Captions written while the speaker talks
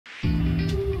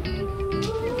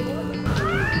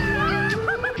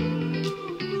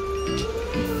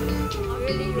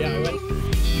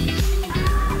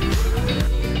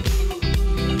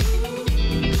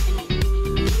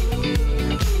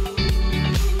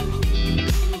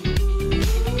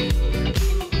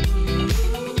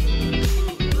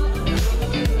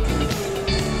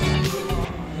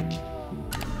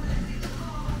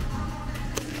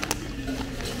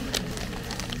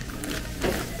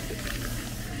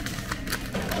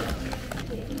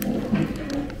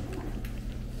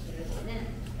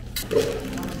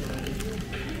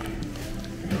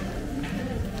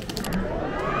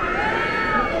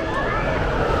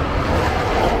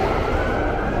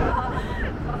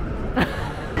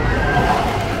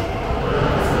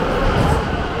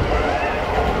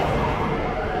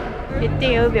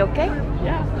You'll be okay?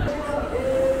 Yeah.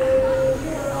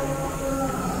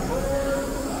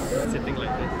 Sitting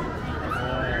like this.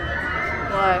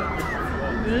 Why?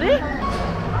 Really?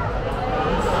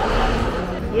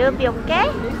 You'll be okay?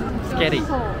 Scary.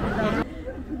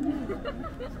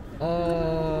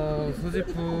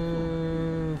 수지푸.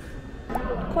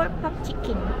 콜팝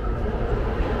치킨.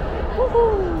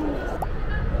 우후.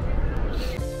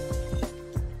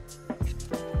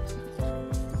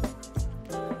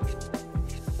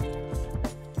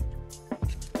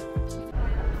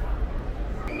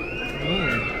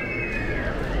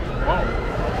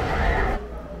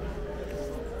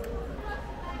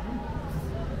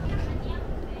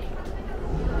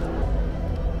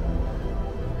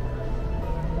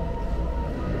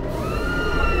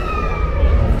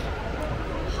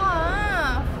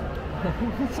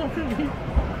 Sorry.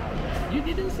 You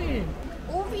didn't see.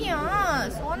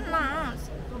 Obvious. One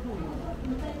last.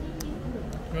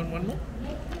 You want one more?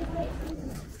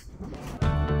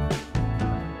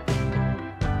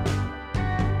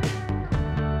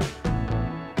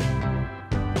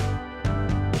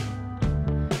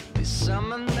 This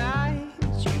summer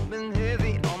nights you've been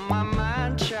heavy on my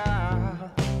mind,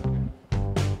 child.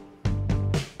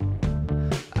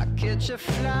 I catch a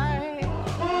flight.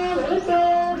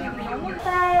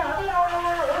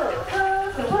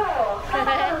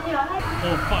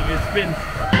 Oh fuck, it spins.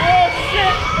 Oh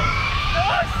shit!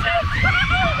 Oh shit!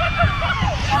 What the fuck?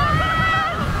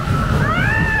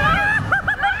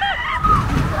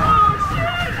 Oh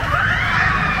shit!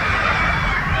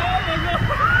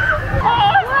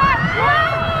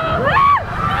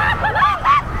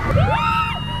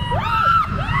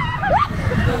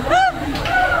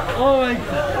 Oh my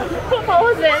god. What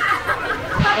was it?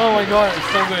 Oh my god, it's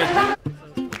so good.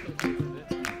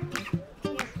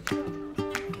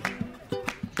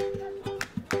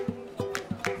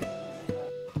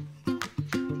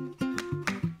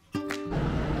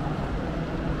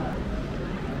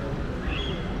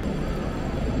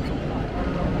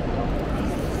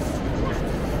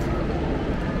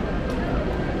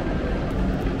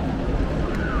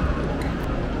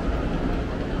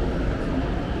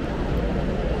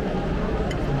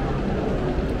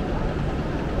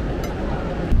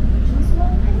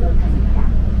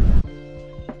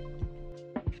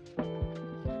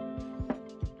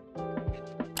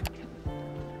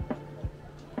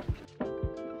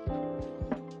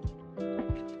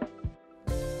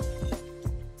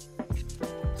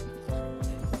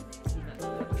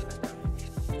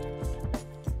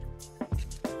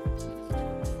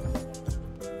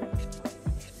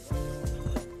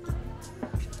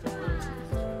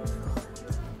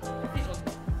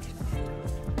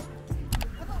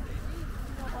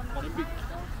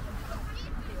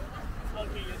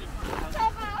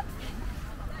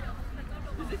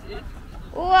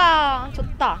 우와,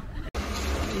 좋다.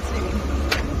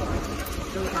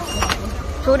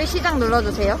 조리 시작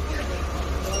눌러주세요.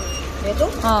 얘도?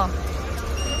 어.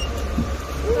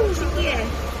 신기해.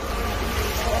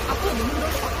 앞으로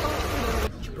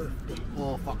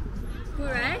Oh fuck.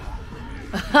 그래?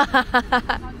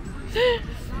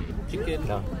 Chicken.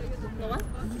 No. No.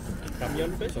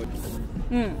 Ramyeon fish or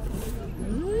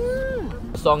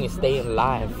The song is staying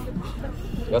alive.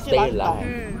 You're staying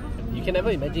alive. you can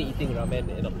never imagine eating ramen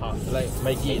in a park. Like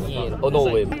Maggie in a park. Oh no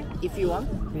way. If you want.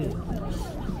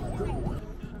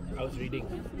 I was reading.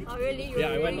 Oh really? You Yeah,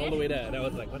 I went all the way there and I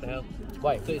was like, what the hell?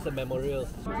 Why? So it's a memorial.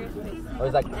 Oh,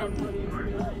 it's like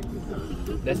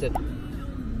That's it.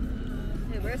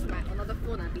 Hey, where's my another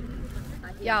phone, Abby?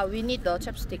 Yeah, we need the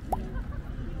chapstick.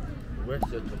 Where's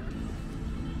your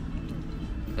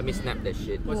let me snap that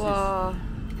shit. Wow.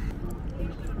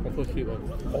 Confirm cheap one.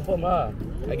 Confirm lah.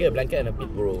 I get a blanket and a pit,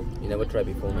 bro. You never tried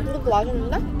before, man. 이것도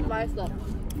맛있는데? 맛있어.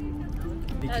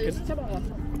 The 야, 이거 chicken. 진짜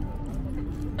먹어봤어.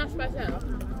 딱 스파이시하다.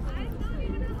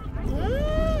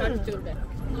 맛있지 근데?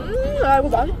 야 이거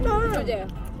맛있다. 그치?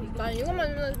 난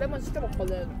이것만 매번 시켜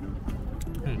먹거든.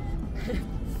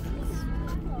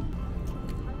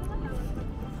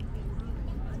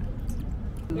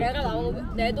 얘가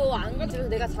나오고 내도 안 간 집에서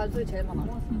내가 잔소리 제일 많아.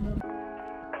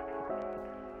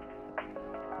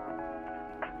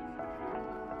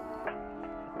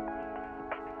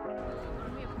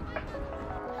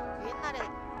 옛날에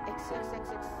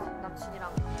XXX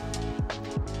남친이랑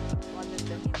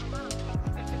왔는데.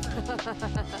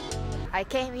 I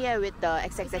came here with the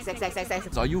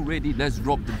XXXXXX. Are you ready? Let's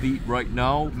drop the beat right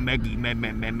now. Maggie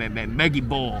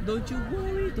ball. Don't you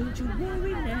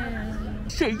worry now.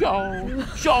 Say yo,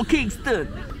 Shaw Kingston.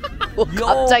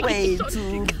 갑자기.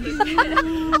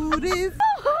 beautiful.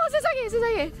 세상에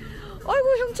세상에. 아이고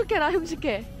흉측해라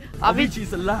흉측해.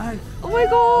 Avicii's alive. Oh my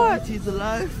god. Avicii's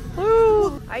alive.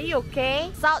 Are you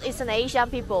okay? Southeast Asian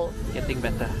people. Getting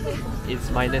better. It's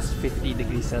minus 50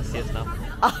 degrees Celsius now.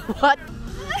 What?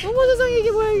 어머 세상에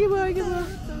이게 뭐야 이게 뭐야 이게 뭐야.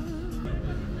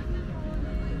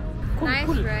 Nice,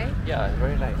 right? Yeah,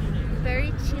 very nice.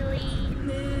 Very chilly.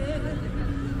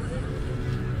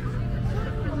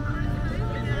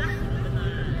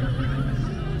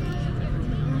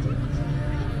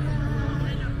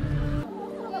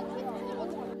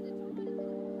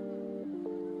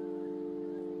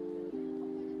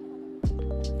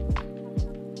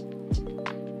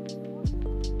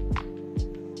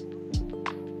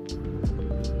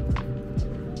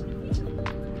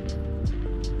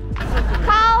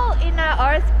 How in an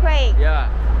earthquake? Yeah.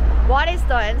 What is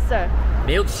the answer?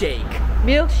 Milkshake.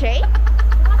 Milkshake?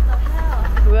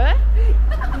 왜?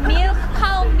 Milk,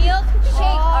 cow milk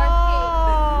shake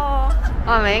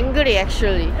I'm angry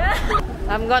actually.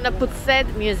 I'm gonna put sad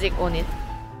music on it.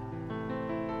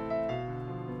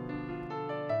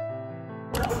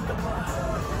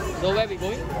 So where we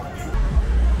going?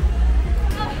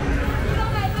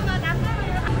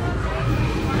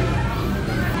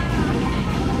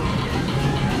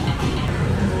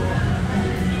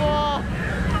 우와.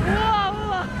 우와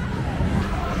우와.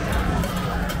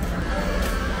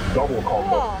 Double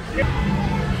combo. 우와.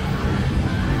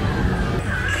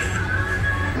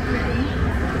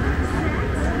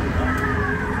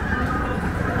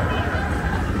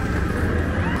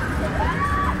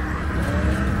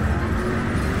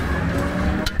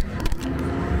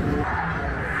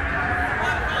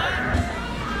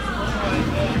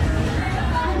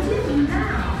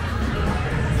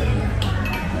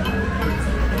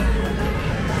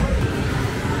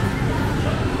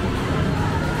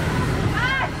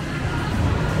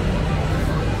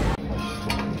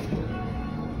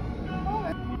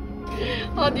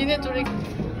 아 니네 둘이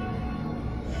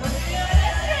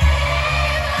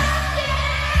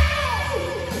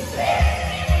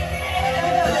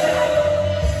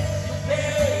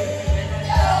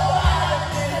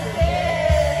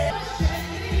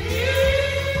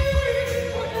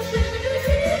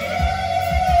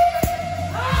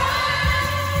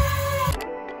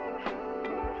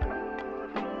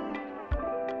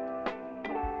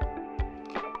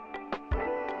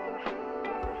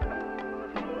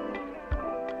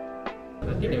I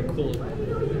think they're cool.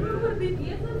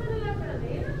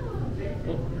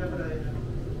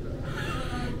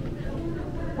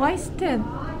 Why stand?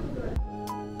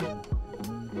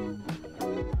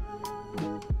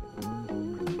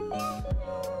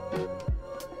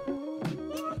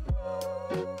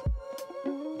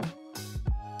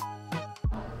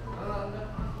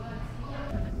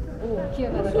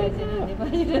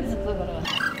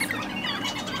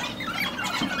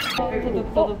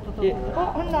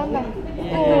 한다 한다.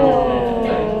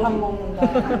 밥 먹는다.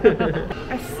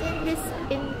 I've seen this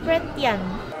in Korean.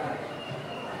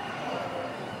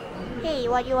 Hey,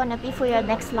 what you wanna be for your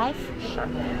next life?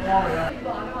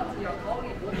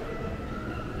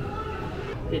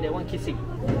 Hey, that one kissing.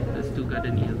 Let's do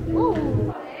gardening.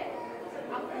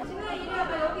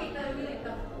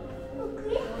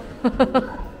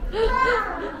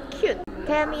 Cute.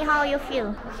 Tell me how you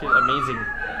feel. Shit, amazing.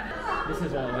 This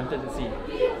is what I wanted to see.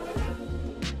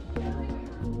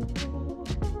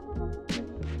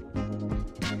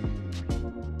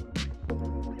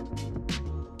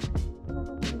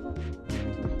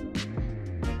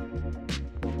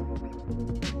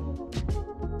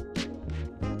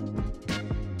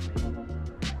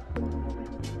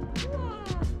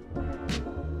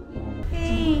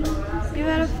 Hey, you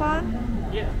had fun?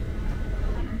 Yeah.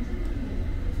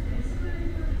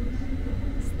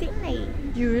 Stingy.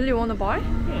 You really wanna buy?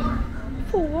 Yeah.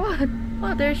 For what?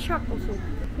 Oh, there's shark also.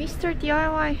 Mr.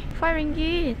 DIY, 5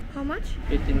 ringgit. How much?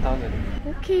 18,000.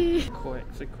 Okay. Quite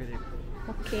secretive.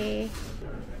 Okay.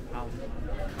 Ow.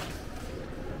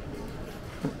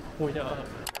 Oh yeah.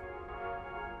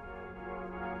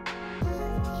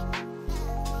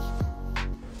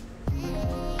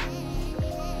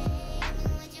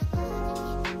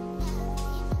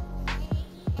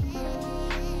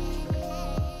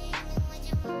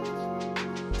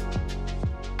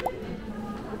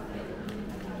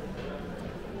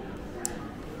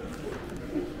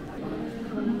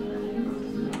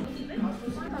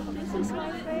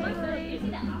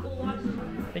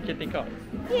 Thank you, take out.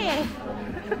 Yeah.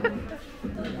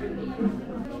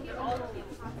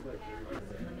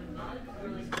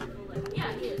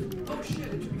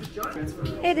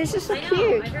 Hey, this is so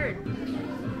cute.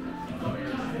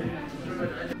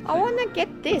 I wanna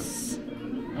get this.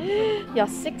 Yeah,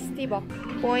 60 bucks.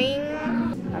 Boing.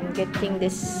 I'm getting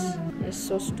this. It's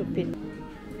so stupid.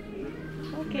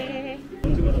 Okay.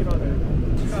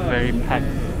 It's very packed.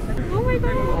 Oh my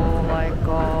god. Oh my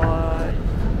god.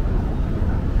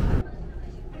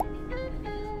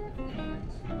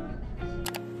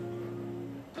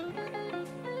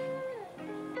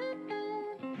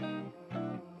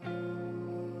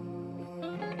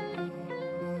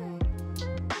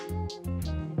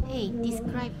 Hey,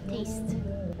 describe taste.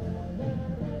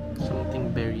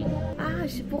 Something berry. Ah,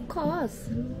 she focus.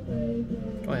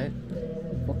 Go ahead.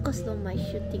 Focused on my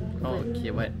shooting. Oh,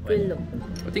 okay, what? Below.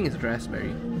 I think it's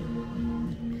raspberry.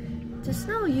 Just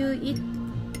now you eat.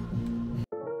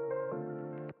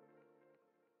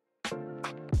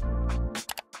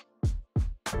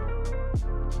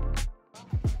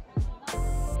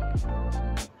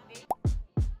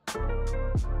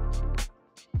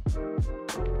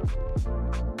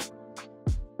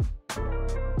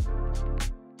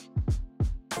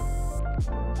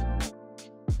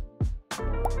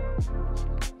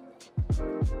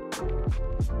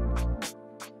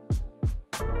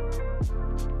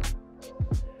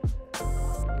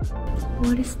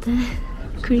 What is that?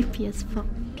 Creepy as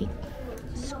fucking.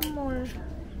 Small.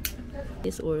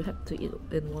 This all have to eat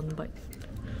in one bite.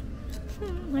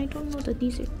 I don't know the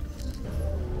dessert.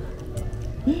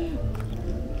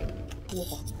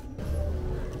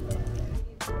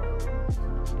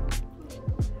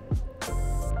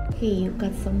 Hey, you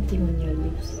got something on your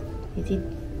lips. Is it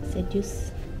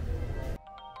seduce?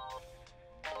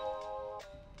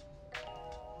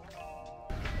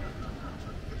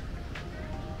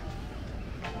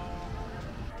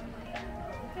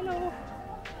 Hello.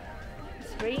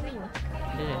 It's raining.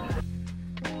 Yeah.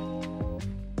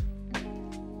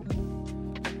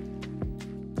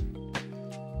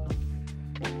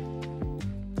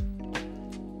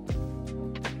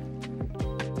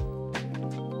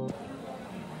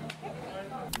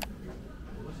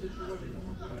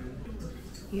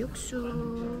 육수.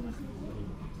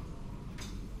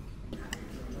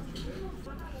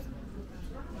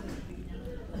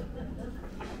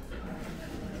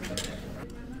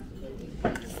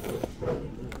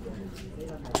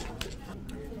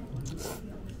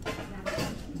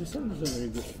 This one is very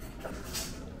good.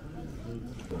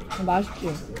 맛있지?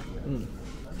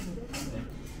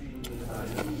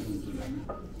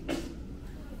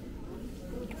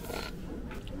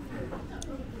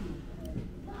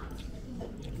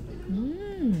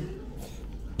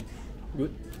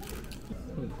 Good.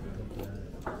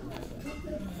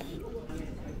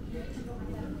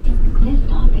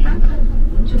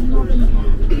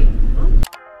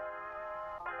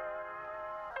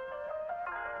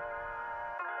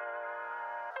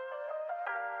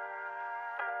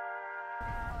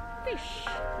 Fish.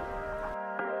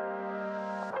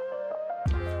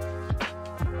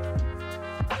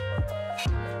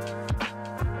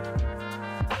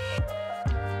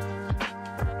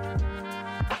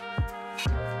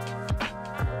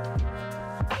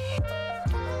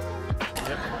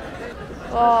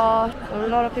 Wow, a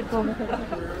lot of people.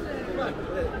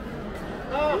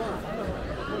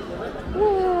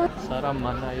 사람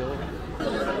많아요.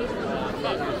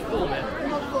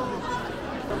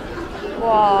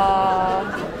 와.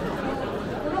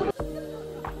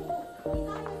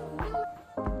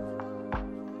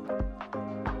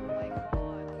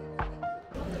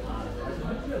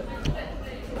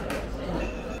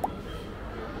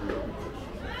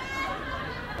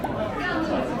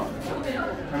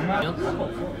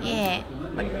 Yeah.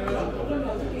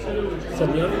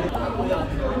 Samyang?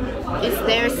 It's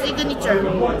their signature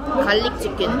garlic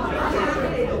chicken.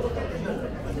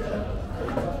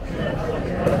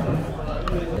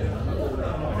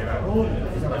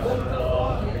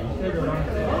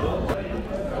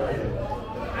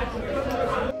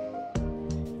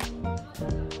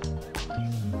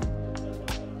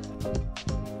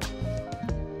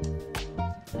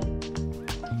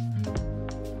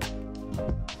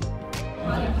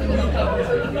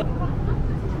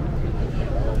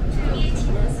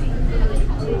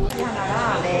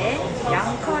 하나랑 네,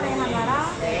 양카레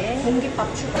하나랑 네,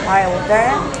 공깃밥 추가. I order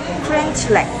French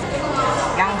leg,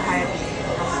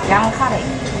 양갈비,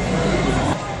 양카레.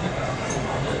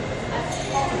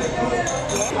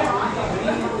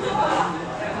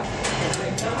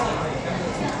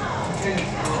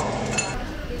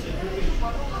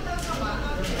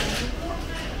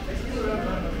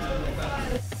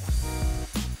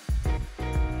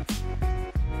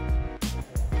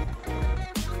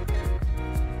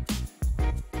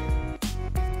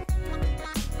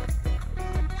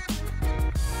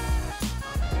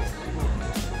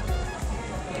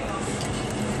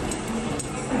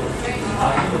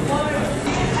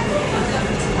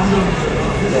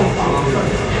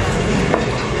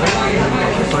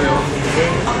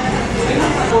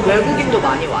 외국인도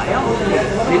많이 와요?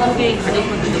 외국인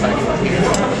가족분들도 많이 와요?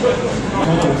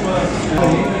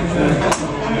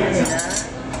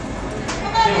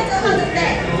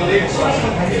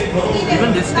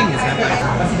 Even this thing is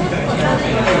empty.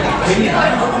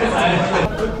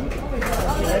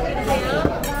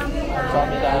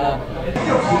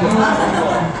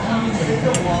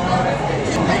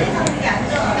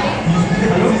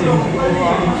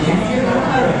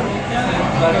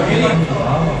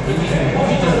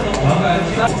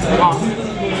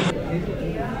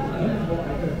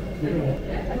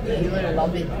 You will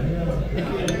love it.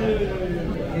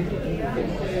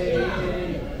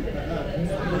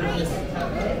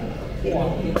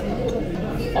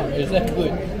 Oh, is that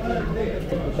good?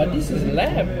 But this is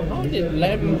lamb. How did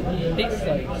lamb taste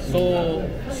like so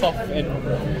soft and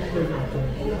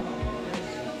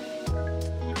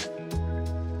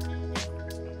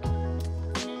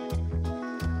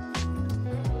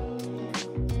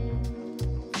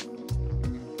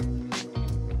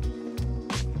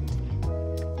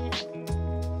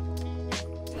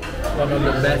one of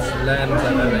the best lambs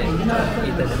I've ever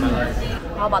eaten in my life.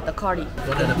 How about the curry?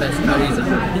 One of the best curries.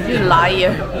 You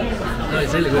liar. No,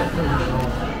 it's really good.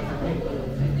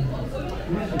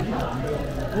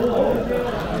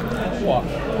 Wow.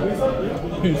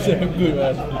 It's so good,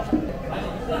 man.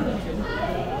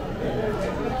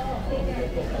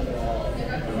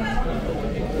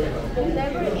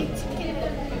 Never eat chicken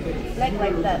leg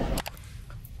like that.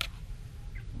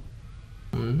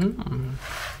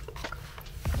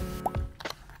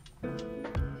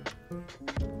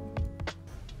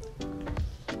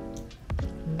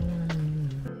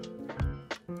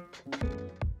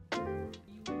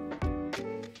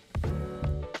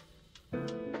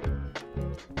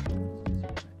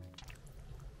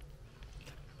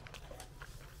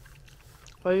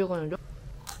 What are you gonna do?